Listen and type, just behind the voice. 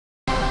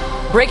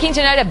Breaking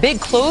tonight, a big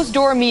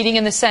closed-door meeting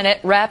in the Senate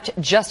wrapped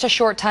just a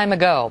short time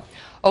ago.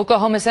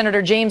 Oklahoma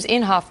Senator James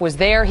Inhofe was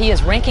there. He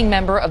is ranking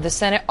member of the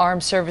Senate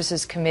Armed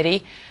Services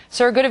Committee.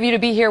 Sir, good of you to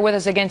be here with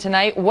us again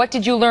tonight. What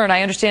did you learn?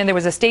 I understand there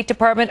was a State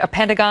Department, a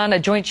Pentagon, a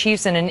Joint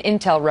Chiefs, and an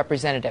Intel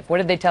representative. What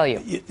did they tell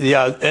you?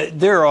 Yeah,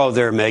 they're all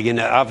there, Megan.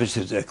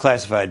 Obviously, it's a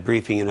classified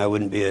briefing, and I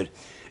wouldn't be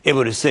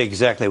able to say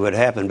exactly what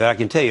happened, but I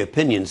can tell you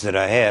opinions that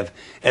I have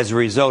as a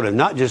result of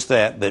not just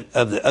that, but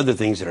of the other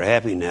things that are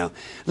happening now.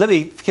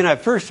 Can I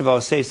first of all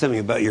say something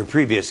about your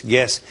previous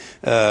guest,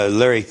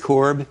 Larry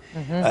Korb?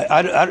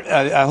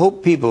 I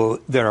hope people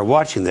that are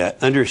watching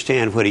that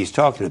understand what he's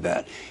talking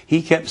about.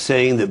 He kept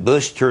saying that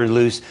Bush turned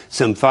loose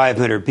some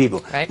 500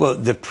 people. Right. Well,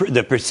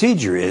 the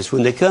procedure is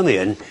when they come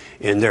in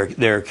and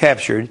they're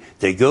captured,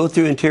 they go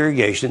through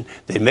interrogation,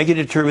 they make a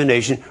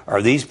determination,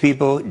 are these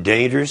people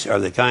dangerous, are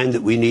the kind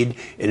that we need,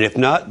 and if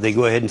not, they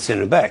go ahead and send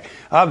them back.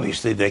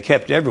 Obviously, they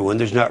kept everyone.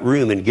 There's not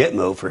room in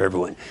Gitmo for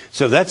everyone.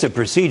 So that's a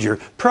procedure.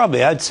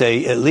 Probably, I'd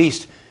say, at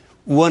least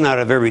 1 out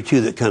of every 2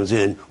 that comes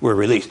in were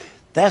released.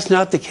 That's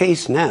not the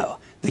case now.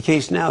 The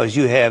case now is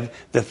you have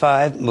the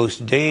 5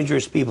 most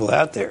dangerous people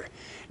out there.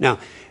 Now,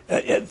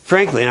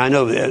 frankly, and I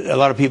know a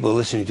lot of people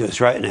listening to us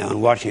right now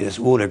and watching this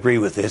won't agree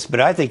with this, but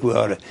I think we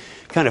ought to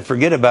kind of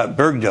forget about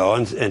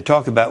Bergdahl and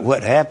talk about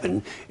what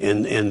happened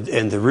and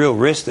the real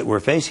risk that we're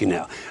facing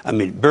now. I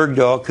mean,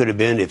 Bergdahl could have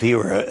been, if he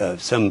were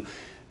some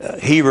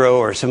hero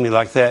or something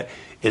like that,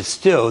 it's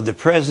still the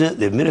president,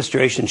 the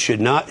administration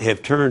should not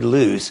have turned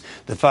loose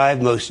the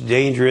 5 most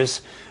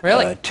dangerous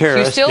terrorists. So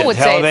you still would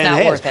say it's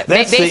not worth it,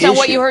 based on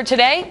what you heard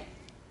today?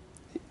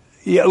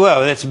 Yeah, well,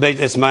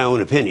 that's my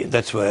own opinion.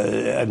 That's why,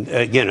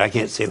 again, I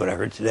can't say what I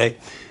heard today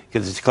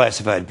because it's a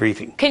classified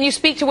briefing. Can you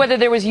speak to whether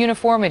there was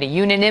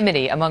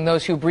unanimity among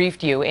those who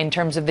briefed you in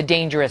terms of the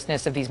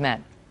dangerousness of these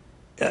men?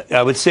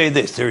 I would say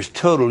this: there's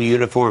total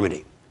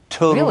uniformity.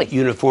 Total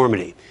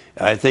uniformity.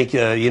 I think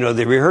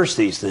they rehearse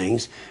these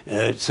things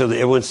so that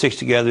everyone sticks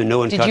together. No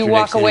one contradicts anyone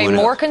else. Did you walk away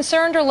more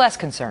concerned or less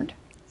concerned?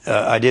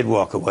 I did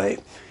walk away.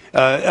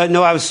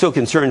 No, I was so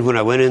concerned when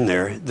I went in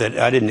there that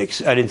I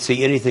didn't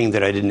see anything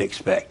that I didn't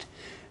expect.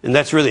 And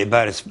that's really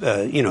about as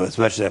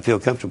much as I feel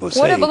comfortable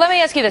saying. But let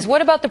me ask you this.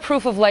 What about the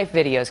proof of life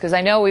videos? Because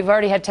I know we've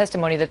already had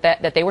testimony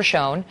that they were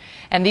shown.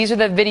 And these are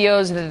the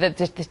videos that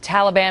the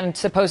Taliban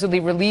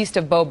supposedly released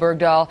of Bo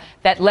Bergdahl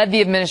that led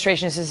the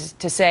administration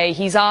to say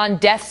he's on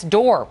death's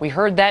door. We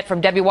heard that from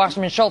Debbie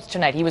Wasserman Schultz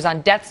tonight. He was on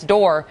death's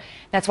door.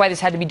 That's why this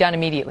had to be done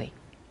immediately.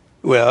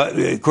 Well,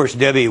 of course,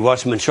 Debbie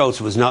Wasserman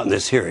Schultz was not in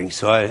this hearing,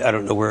 so I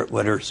don't know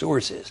what her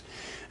source is.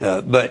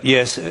 But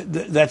yes,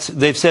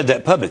 they've said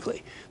that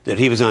publicly, that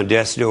he was on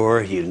death's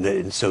door,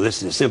 so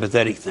this is a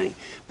sympathetic thing.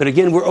 But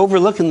again, we're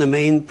overlooking the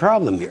main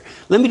problem here.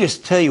 Let me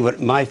just tell you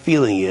what my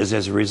feeling is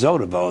as a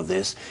result of all of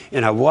this,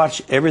 and I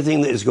watch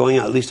everything that is going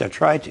on, at least I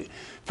try to.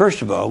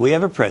 First of all, we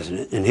have a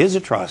president, and his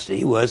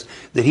atrocity was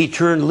that he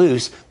turned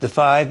loose the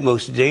 5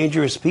 most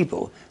dangerous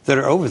people that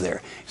are over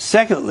there.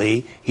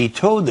 Secondly, he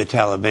told the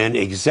Taliban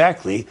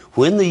exactly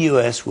when the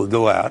U.S. will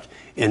go out,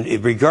 and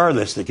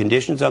regardless the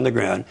conditions on the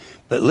ground.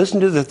 But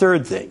listen to the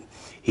third thing.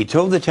 He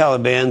told the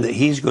Taliban that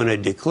he's going to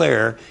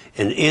declare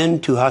an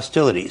end to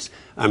hostilities.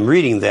 I'm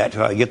reading that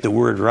till I get the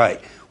word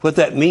right. What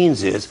that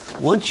means is,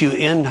 once you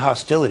end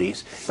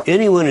hostilities,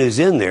 anyone who's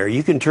in there,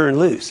 you can turn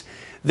loose.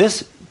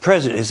 This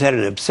president has had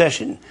an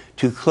obsession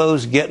to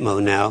close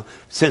Gitmo now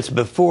since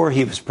before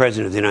he was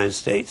president of the United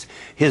States.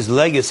 His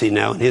legacy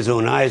now in his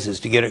own eyes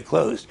is to get it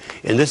closed.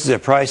 And this is a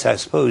price, I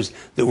suppose,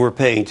 that we're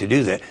paying to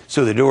do that.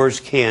 So the doors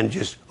can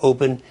just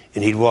open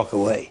and he'd walk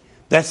away.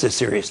 That's the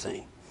serious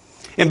thing.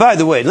 And by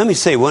the way, let me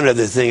say one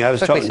other thing. I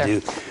was talking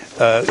to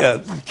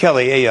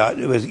Kelly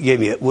Ayotte, gave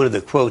me one of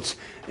the quotes,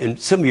 and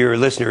some of your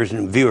listeners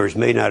and viewers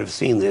may not have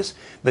seen this,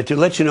 but to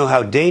let you know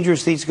how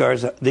dangerous these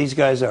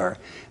guys are,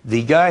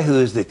 the guy who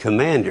is the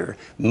commander,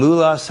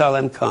 Mullah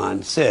Salem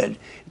Khan, said,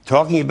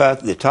 talking about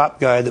the top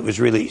guy that was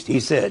released, he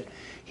said,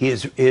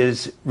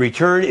 his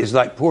return is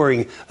like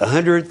pouring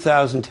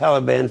 100,000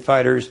 Taliban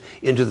fighters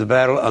into the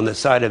battle on the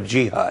side of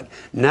jihad.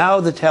 Now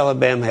the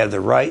Taliban have the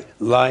right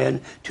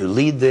lion to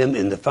lead them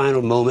in the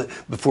final moment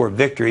before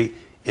victory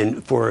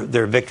and for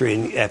their victory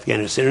in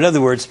Afghanistan. In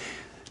other words,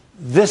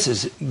 this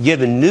has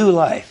given new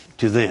life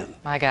to them.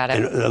 I got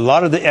it. And a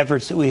lot of the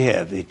efforts that we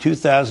have, the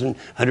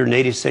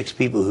 2,186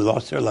 people who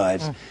lost their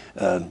lives,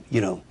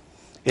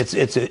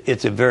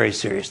 it's a very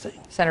serious thing.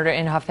 Senator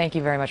Inhofe, thank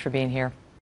you very much for being here.